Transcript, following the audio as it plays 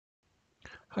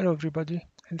Hello everybody.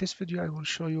 In this video I will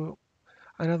show you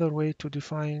another way to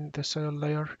define the soil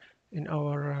layer in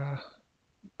our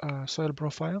soil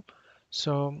profile.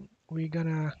 So we're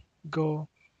gonna go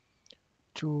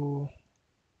to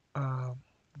uh,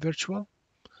 virtual,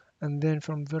 and then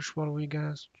from virtual we're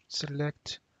gonna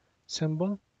select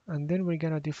symbol, and then we're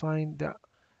gonna define the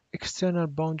external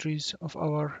boundaries of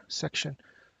our section.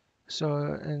 So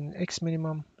an x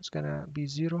minimum is gonna be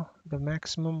 0, the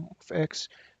maximum of x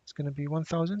is gonna be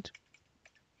 1000.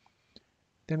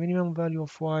 The minimum value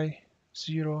of y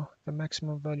 0, the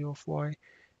maximum value of y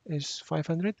is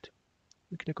 500.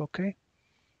 We click OK,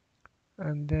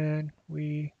 and then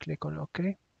we click on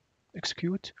OK,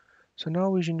 execute. So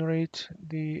now we generate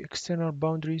the external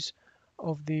boundaries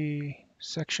of the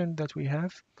section that we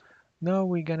have. Now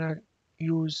we're gonna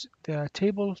use the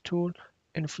table tool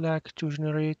in FLAC to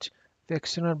generate the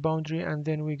external boundary, and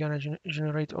then we're gonna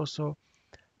generate also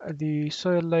the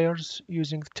soil layers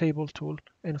using the table tool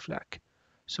in FLAC.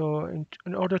 So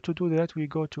in order to do that, we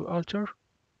go to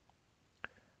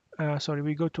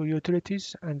we go to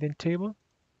utilities and then table.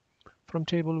 From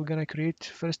table, we're going to create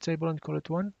first table and call it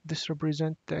 1. This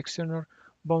represents the external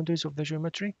boundaries of the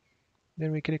geometry.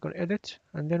 Then we click on edit,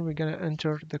 and then we're going to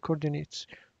enter the coordinates.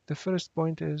 The first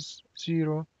point is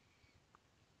 0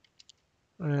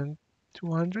 and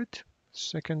 200.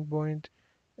 Second point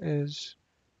is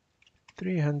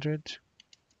 300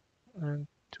 and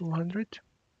 200.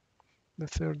 The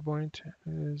third point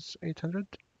is 800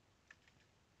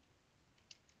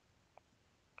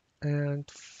 and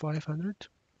 500.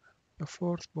 The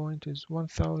fourth point is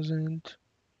 1000,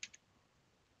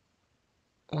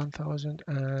 1000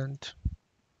 and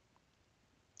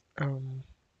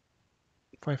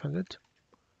 500.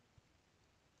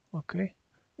 Okay.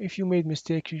 If you made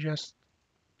mistake, you just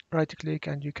right click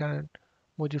and you can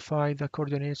modify the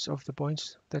coordinates of the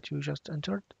points that you just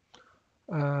entered.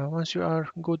 Once you are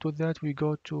good with that, we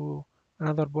go to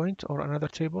another point or another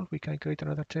table. We can create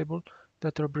another table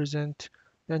that represent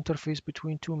the interface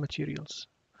between two materials.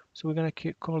 So we're going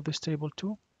to call this table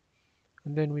 2,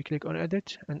 and then we click on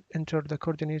edit and enter the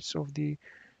coordinates of the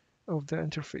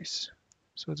interface.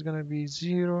 So it's going to be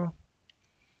 0,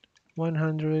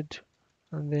 100,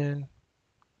 and then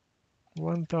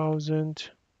 1000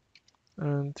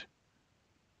 and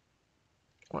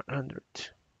 100.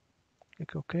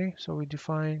 Click OK. So we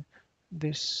define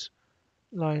this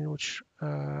line which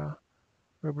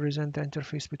represent the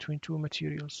interface between two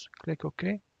materials. Click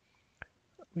OK.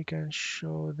 We can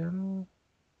show them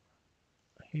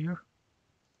here.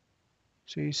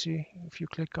 So you see, if you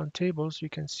click on tables, you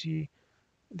can see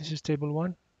this is table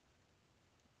 1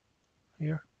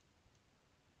 here,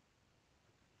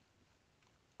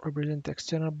 represent the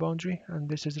external boundary, and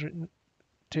this is written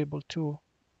table 2,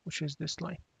 which is this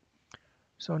line.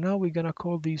 So now we're gonna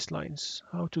call these lines.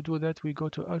 How to do that? We go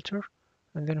to alter,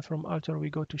 and then from alter we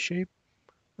go to shape,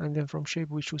 and then from shape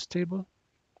we choose table,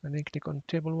 and then click on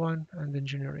table 1 and then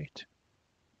generate,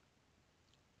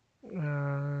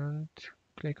 and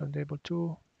click on table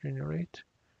 2, generate,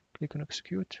 click on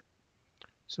execute.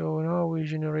 So now we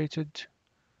generated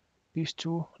these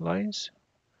two lines.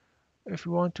 If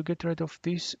we want to get rid of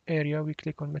this area, we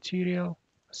click on material,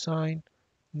 assign,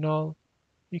 null.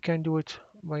 You can do it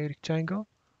by rectangle,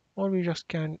 or we just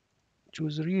can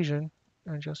choose region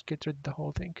and just get rid of the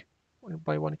whole thing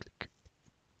by one click.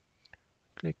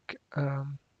 Click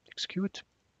execute.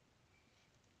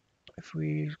 If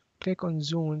we click on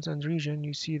zones and region,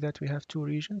 you see that we have two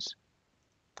regions.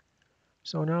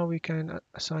 So now we can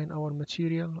assign our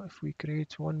material. If we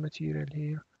create one material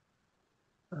here,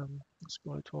 let's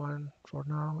call it 1 for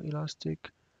now, elastic.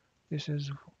 This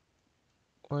is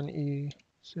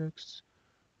 1E6,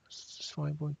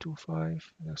 5.25.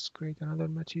 Let's create another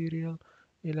material,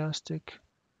 elastic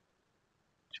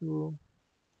 2,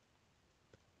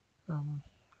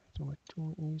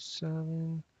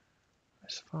 2E7.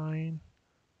 That's fine.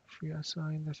 If we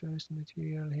assign the first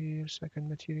material here, second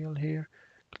material here,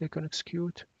 click on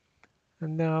execute,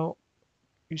 and now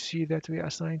you see that we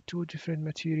assign two different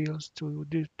materials to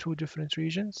two different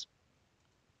regions.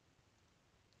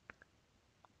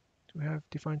 We have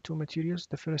defined two materials.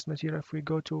 The first material, if we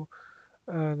go to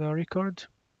the record,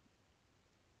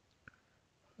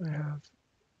 we have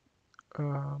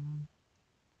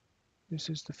this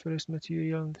is the first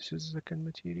material and this is the second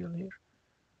material here.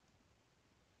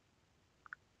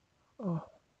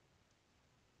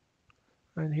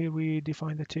 And here we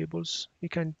define the tables. You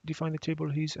can define the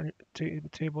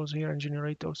tables here and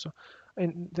generate also.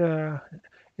 In the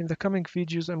coming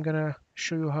videos, I'm gonna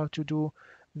show you how to do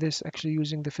this actually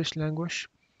using the fish language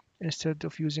instead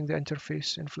of using the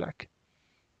interface in FLAC.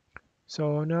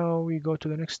 So now we go to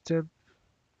the next step.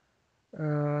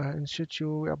 in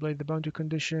situ. We apply the boundary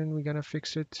condition. We're gonna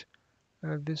fix it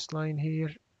at this line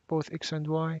here, both x and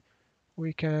y.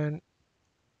 We can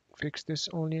fix this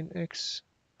only in x,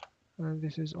 and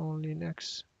this is only in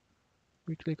x.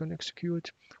 We click on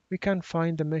execute. We can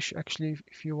find the mesh actually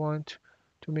if you want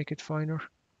to make it finer.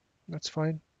 That's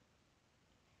fine.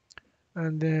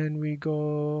 And then we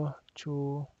go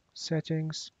to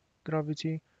settings,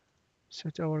 gravity,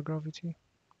 set our gravity,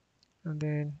 and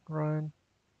then run,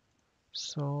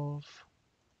 solve.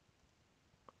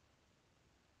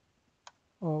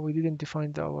 Oh, we didn't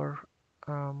define our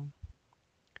um,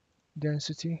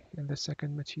 density in the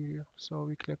second material. So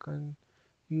we click on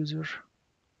user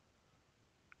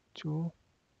to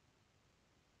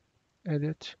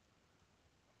edit.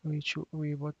 We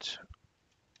put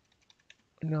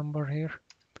a number here.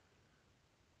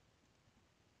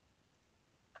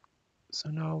 So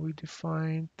now we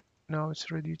defined, now it's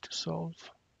ready to solve.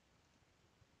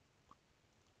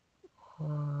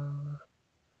 Uh,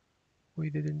 we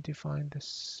didn't define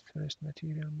this first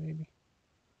material maybe.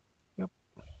 Yep.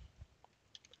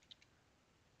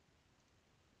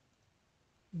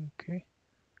 Okay.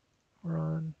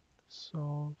 Run,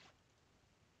 solve,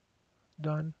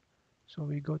 done. So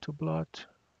we go to plot.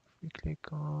 We click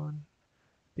on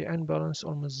the end balance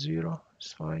almost zero.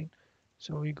 It's fine.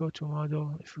 So we go to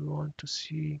model if we want to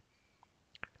see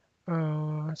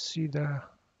the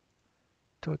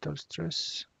total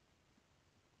stress.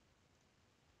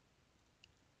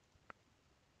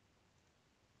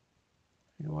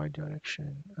 In y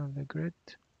direction and the grid.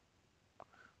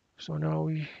 So now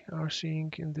we are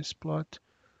seeing in this plot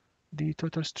the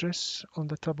total stress. On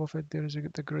the top of it there is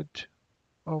the grid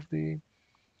of the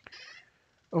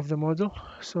model.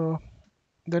 So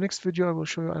the next video I will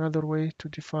show you another way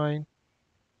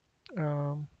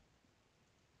um,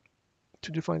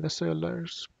 to define the soil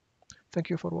layers. Thank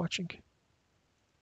you for watching.